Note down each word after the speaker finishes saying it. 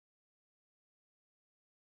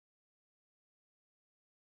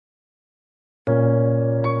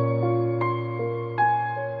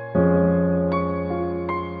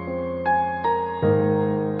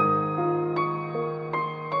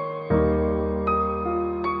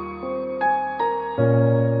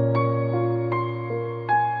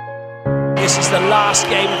this is the last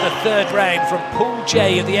game of the third round from Pool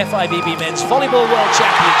J of the FIVB Men's Volleyball World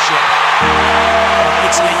Championship.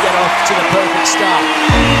 Italy get off to the perfect start.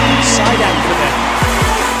 Side out for them.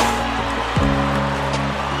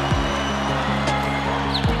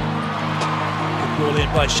 Good ball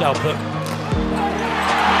in by Schalpuk.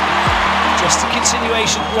 Just a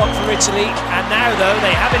continuation block for Italy, and now though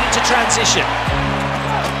they have it into transition.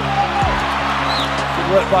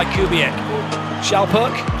 Good work by Kubiak.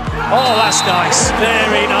 Schalpuk. Oh, that's nice.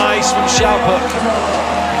 Very nice from Schalpuk.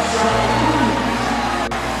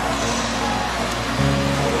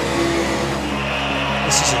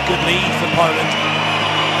 This is a good lead for Poland.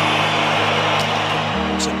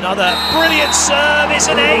 It's another brilliant serve. It's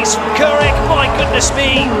an ace from Kurek. My goodness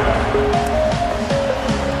me.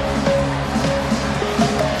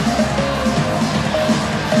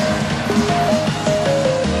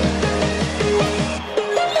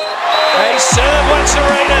 Serve once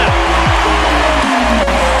Arena.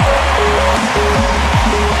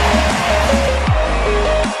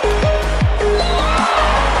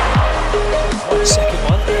 1 second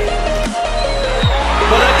one.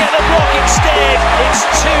 But they get the block instead. It's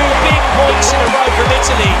 2 big points in a row from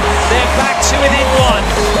Italy. They're back to within 1.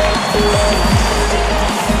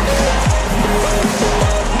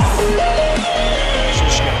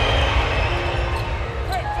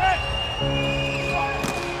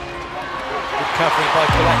 Covering by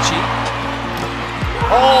Kolachi.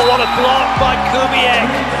 Oh, what a block by Kubiak.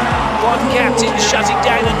 One captain shutting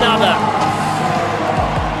down another.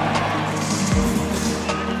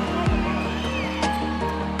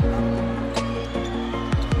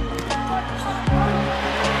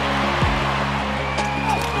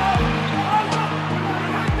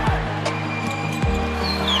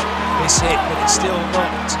 This hit, but it's still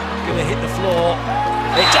not going to hit the floor.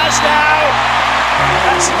 It does now.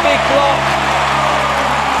 That's a big block.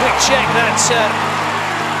 Quick check that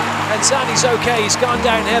Anzani's okay, he's gone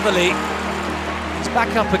down heavily. He's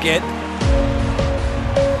back up again.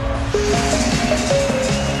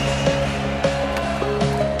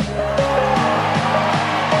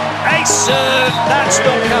 Ace serve, that's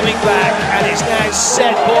not coming back, and it's now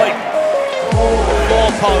set point for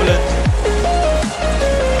Poland.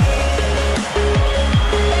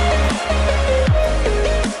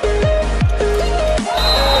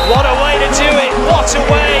 What a way to do it, what a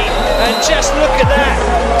way! And just look at that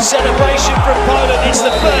celebration from Poland. It's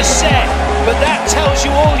the first set, but that tells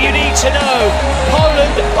you all you need to know.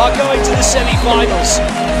 Poland are going to the semi-finals.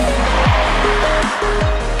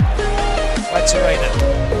 Vital Heynen.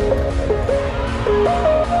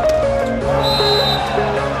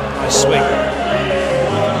 Nice swing.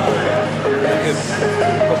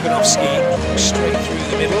 Bokanovski straight through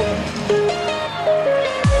the middle.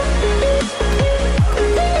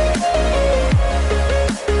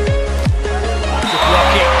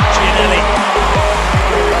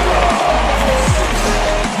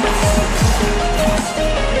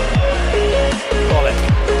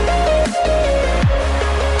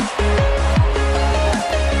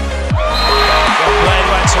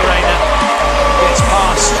 Gets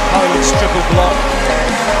past Poland's triple block.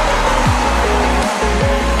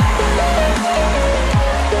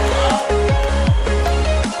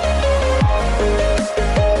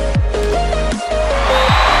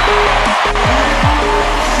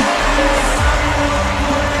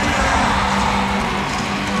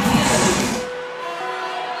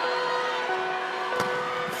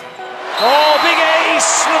 Oh, big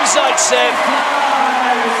ace from Zaitsev.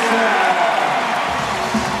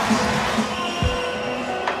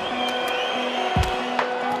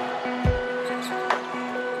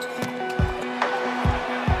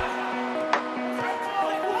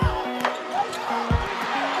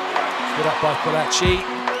 Good up by Kolachi.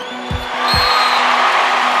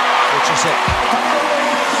 Wojciech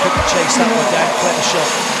couldn't chase that one down, clever shot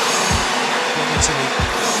from Italy.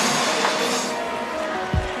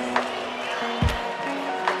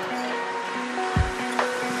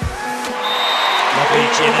 Lovely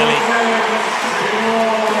Gianelli.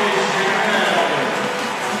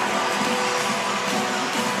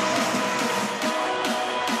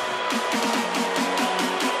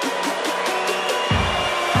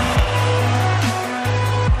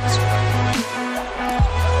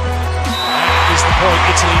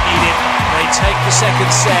 Italy need it. They take the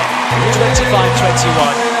second set, 25-21,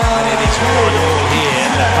 and it is 1-1 here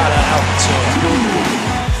at Pala Alpitour.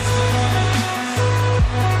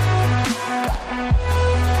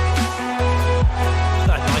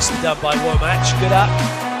 Nicely done by Womack, good up.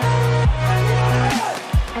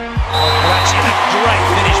 Actually, a great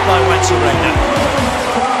finish by Vital Heynen.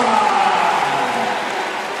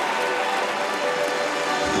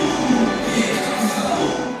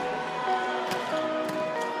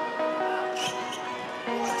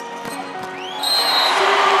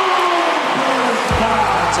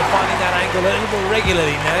 Italians are finding that angle a little more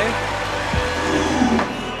regularly now.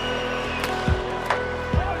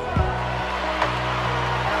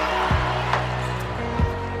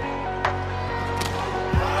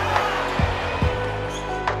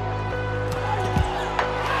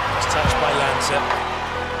 It's touched by Lanza.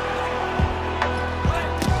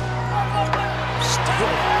 Still,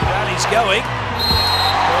 the rally's going.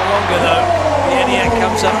 No longer though. Heynen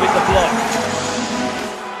comes up with the block.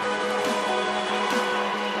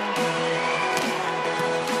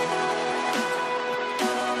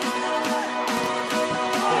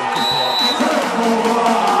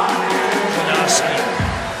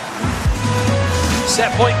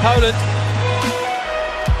 Set point Poland.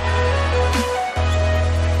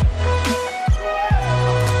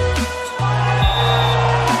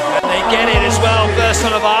 And they get it as well, first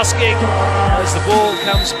time of asking. As the ball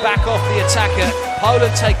comes back off the attacker,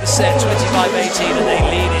 Poland take the set 25-18 and they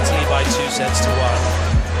lead Italy by 2-1.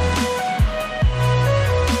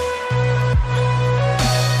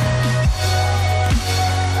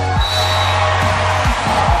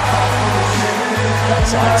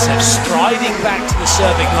 Zaitsev striding back to the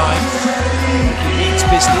serving line. He means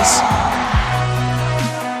business.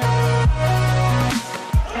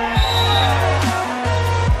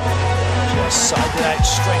 Just sided out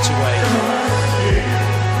straight away.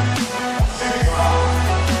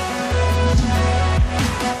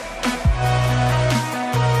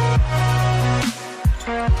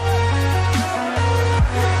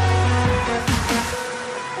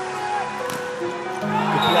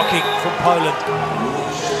 Good blocking from Poland.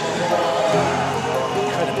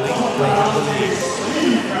 Incredibly, they have the lead.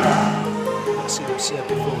 I've seen him serve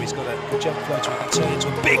before, he's got a good jump floater, he can turn into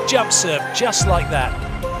a big jump serve, just like that.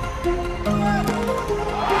 And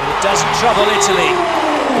it doesn't trouble Italy.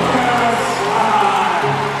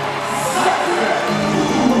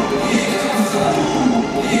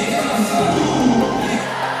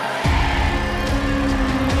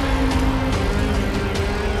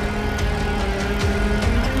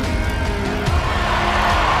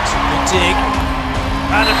 Dig,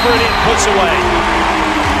 and a brilliant put away.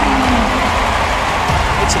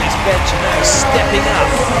 Italy's bench are now stepping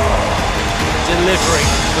up, delivering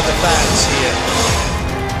for the fans here.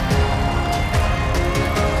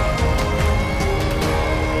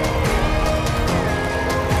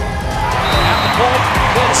 At the point,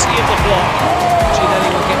 courtesy of the block, Ginelli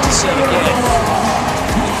will get to serve again.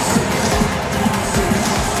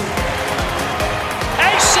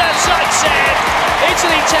 Ace serves Zaitsev!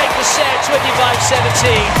 Italy take the set 25-17,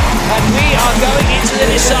 and we are going into the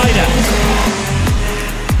decider.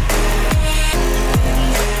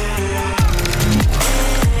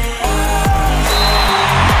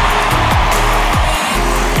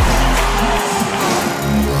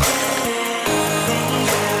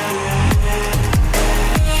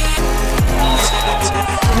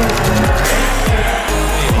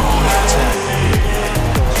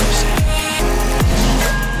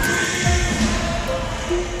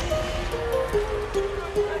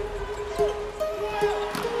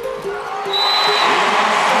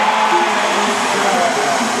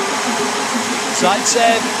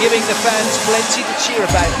 Zaitsev giving the fans plenty to cheer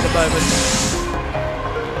about at the moment.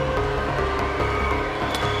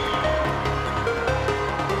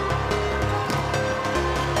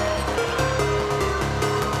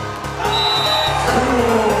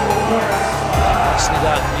 Nicely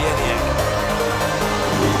done, Heynen.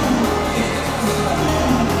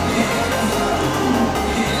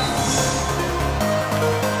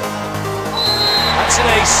 That's an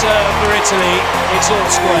ace serve for Italy. It's all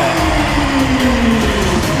square.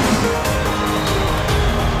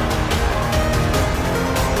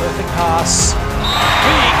 Perfect pass.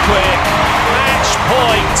 Be quick. Match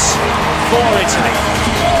point for Italy.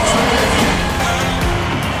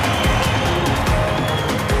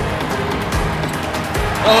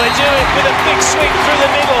 Oh, they do it with a big swing through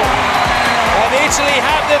the middle. And Italy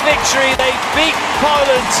have the victory. They beat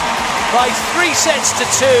Poland by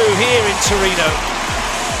 3-2 here in Torino.